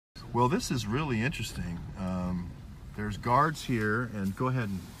Well, this is really interesting. There's guards here, and go ahead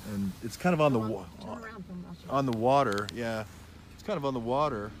and it's kind of on on the water. Yeah, it's kind of on the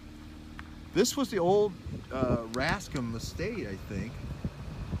water. This was the old Rascom estate, I think,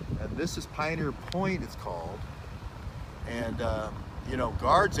 and this is Pioneer Point, it's called. And you know,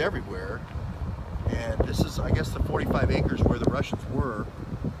 guards everywhere. And this is, I guess, the 45 acres where the Russians were.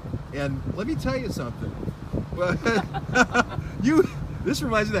 And let me tell you something. This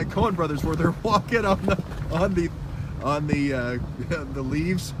reminds me of that Coen Brothers where they're walking on the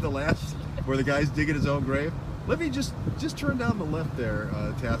leaves, the last where the guy's digging his own grave. Let me just turn down the left there,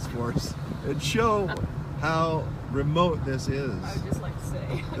 Task Force, and show how remote this is. I would just like to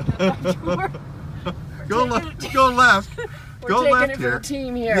say. Go left. Go left. Go left here. For the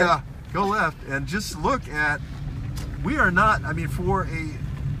team here. Yeah, go left and just look at. We are not. I mean,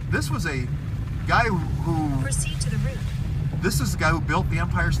 this was a guy who. Proceed to the route. This is the guy who built the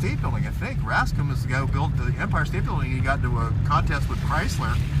Empire State Building, I think. Rascom is the guy who built the Empire State Building. He got into a contest with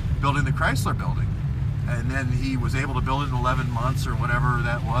Chrysler, building the Chrysler Building. And then he was able to build it in 11 months or whatever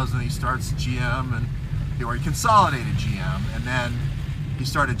that was, and he starts GM, or he consolidated GM, and then he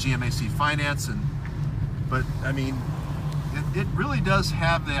started GMAC Finance. But, I mean, it really does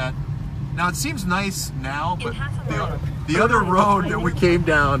have that. Now, it seems nice now, but the other road that we came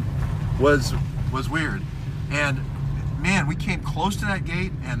down was weird. And man, we came close to that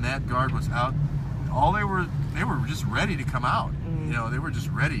gate, and that guard was out. They were just ready to come out. You know, they were just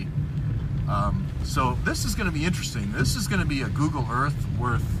ready. So this is going to be interesting. This is going to be a Google Earth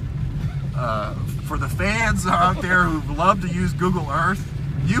worth for the fans out there who love to use Google Earth.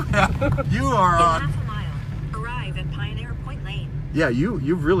 You are on. In half a mile, arrive at Pioneer Point Lane. Yeah,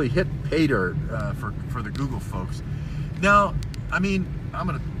 you've really hit pay dirt for the Google folks. Now, I mean, I'm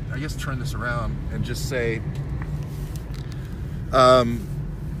gonna, I guess, turn this around and just say.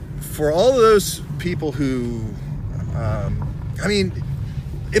 For all of those people who, I mean,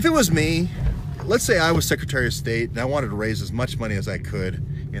 if it was me, let's say I was Secretary of State and I wanted to raise as much money as I could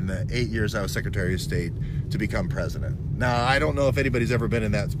in the 8 years I was Secretary of State to become president. Now, I don't know if anybody's ever been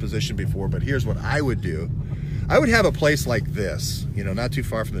in that position before, but here's what I would do. I would have a place like this, you know, not too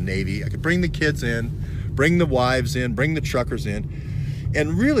far from the Navy. I could bring the kids in, bring the wives in, bring the truckers in,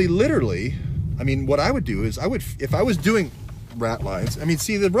 and really, literally, I mean, what I would do is if I was doing rat lines. I mean,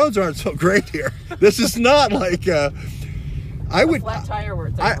 see, the roads aren't so great here. This is not like I would flat tire where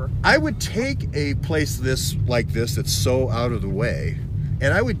it's over. I would take a place like this that's so out of the way,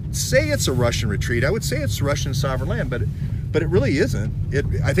 and I would say it's a Russian retreat. I would say it's Russian sovereign land, but it really isn't.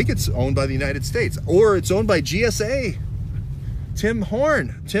 I think it's owned by the United States, or it's owned by GSA. Tim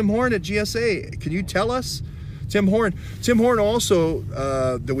Horn at GSA. Can you tell us? Tim Horn also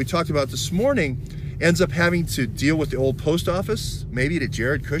that we talked about this morning ends up having to deal with the old post office, maybe to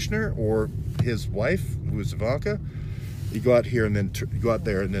Jared Kushner or his wife, who is Ivanka. You go out here and then go out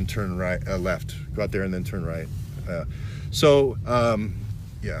there and then turn right, left. Go out there and then turn right.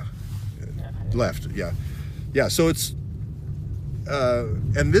 Yeah, left. Yeah. So it's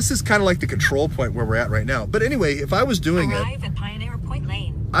and this is kind of like the control point where we're at right now. But anyway, if I was doing Arrive at Pioneer Point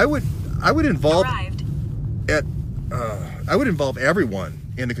Lane. I would involve Arrived. I would involve everyone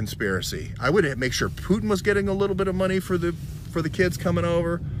in the conspiracy. I would make sure Putin was getting a little bit of money for the kids coming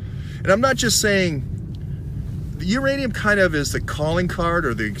over. And I'm not just saying the uranium kind of is the calling card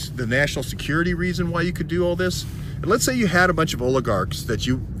or the national security reason why you could do all this. And let's say you had a bunch of oligarchs that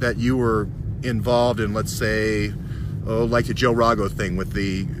you were involved in, let's say, like the Joe Rago thing with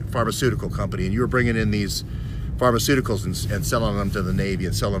the pharmaceutical company, and you were bringing in these pharmaceuticals and selling them to the Navy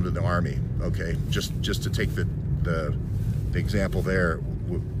and selling them to the Army. Okay, just to take the example there,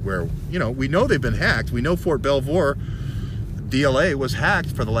 where, you know, we know they've been hacked. We know Fort Belvoir DLA was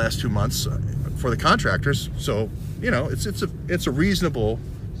hacked for the last 2 months for the contractors. So, you know, it's a reasonable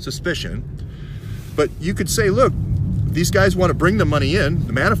suspicion. But you could say, look, these guys want to bring the money in.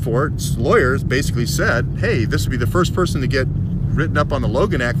 The Manafort's lawyers basically said, hey, this would be the first person to get written up on the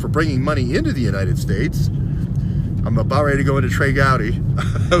Logan Act for bringing money into the United States. I'm about ready to go into Trey Gowdy,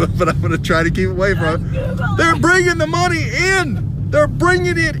 but I'm going to try to keep away from it. They're bringing the money in. They're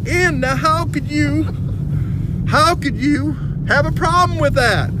bringing it in. Now, how could you have a problem with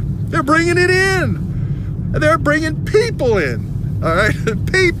that? They're bringing it in. They're bringing people in. All right,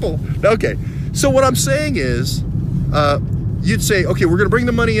 people. Okay. So what I'm saying is, you'd say, okay, we're going to bring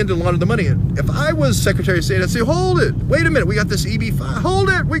the money in to launder the money in. If I was Secretary of State, I'd say, hold it. Wait a minute. We got this EB-5. Hold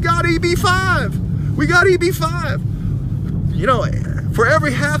it. We got EB-5. We got EB-5. You know, for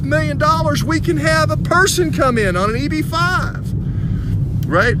every $500,000, we can have a person come in on an EB-5,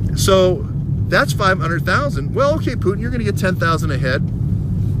 right? So that's $500,000. Well, okay, Putin, you're going to get $10,000 a head.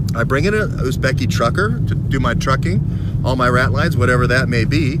 I bring in an Uzbeki trucker to do my trucking, all my rat lines, whatever that may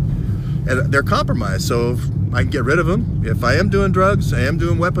be, and they're compromised. So I can get rid of them. If I am doing drugs, I am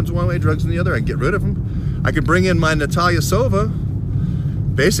doing weapons one way, drugs in the other, I can get rid of them. I can bring in my Natalia Sova.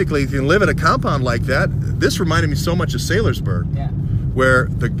 Basically, if you can live in a compound like that, this reminded me so much of Saylorsburg, Yeah. where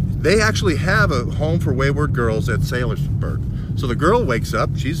they actually have a home for wayward girls at Saylorsburg. So the girl wakes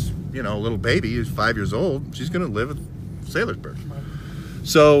up, she's, you know, a little baby, she's 5 years old, she's going to live at Saylorsburg.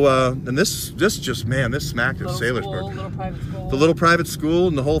 So, and this just, man, this smacked of Saylorsburg. Little private school. The little private school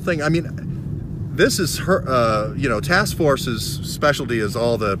and the whole thing. I mean, this is her, you know, task force's specialty is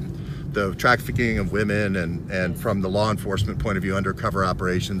all the trafficking of women and from the law enforcement point of view, undercover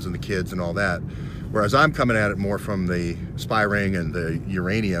operations and the kids and all that. Whereas I'm coming at it more from the spy ring and the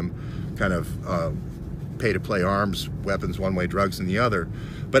uranium kind of pay-to-play arms, weapons one way, drugs in the other.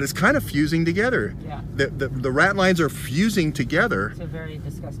 But it's kind of fusing together. Yeah. The rat lines are fusing together. It's a very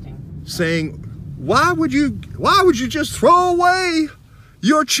disgusting. Saying, why would you just throw away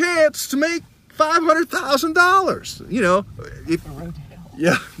your chance to make $500,000? You know, if,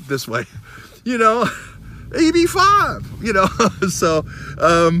 yeah, this way, you know, EB5, you know.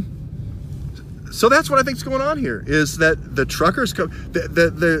 So that's what I think is going on here, is that the truckers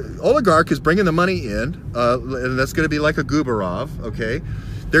the oligarch is bringing the money in, and that's going to be like a Gubarov, okay?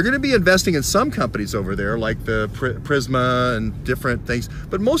 They're going to be investing in some companies over there, like the Prisma and different things,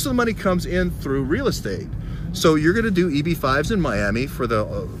 but most of the money comes in through real estate. So you're going to do EB5s in Miami for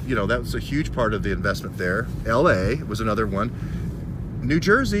the, you know, that was a huge part of the investment there. LA was another one. New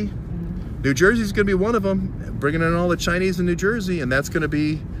Jersey is going to be one of them, bringing in all the Chinese in New Jersey, and that's going to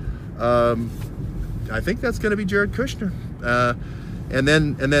be, I think that's going to be Jared Kushner. And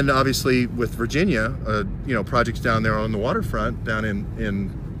then obviously with Virginia, you know, projects down there on the waterfront, down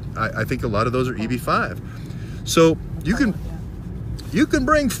in I think a lot of those are EB5. So you can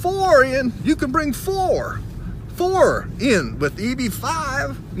bring four in. You can bring four in with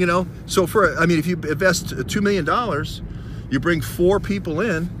EB5. You know, so I mean, if you invest $2 million, you bring 4 people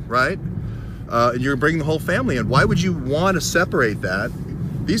in, right? And you're bringing the whole family in. Why would you want to separate that?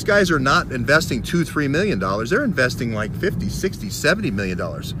 These guys are not investing $2-3 million. They're investing like $50, $60, $70 million.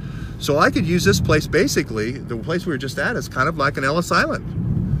 So I could use this place, basically, the place we were just at is kind of like an Ellis Island.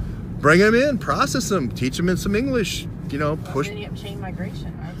 Bring them in, process them, teach them in some English, you know, push. And then you have chain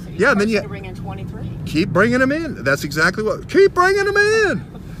migration, right? So yeah, and then you bring in 23. Keep bringing them in. That's exactly what, keep bringing them in.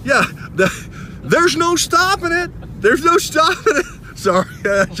 Yeah, there's no stopping it. There's no stopping it. Sorry,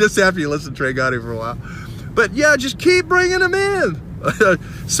 just after you listen to Trey Gotti for a while. But yeah, just keep bringing them in.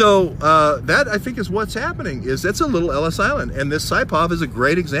 So that I think is what's happening, is that's a little Ellis Island, and this Saipov is a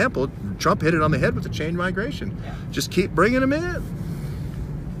great example. Trump hit it on the head with the chain migration. Yeah. Just keep bringing them in.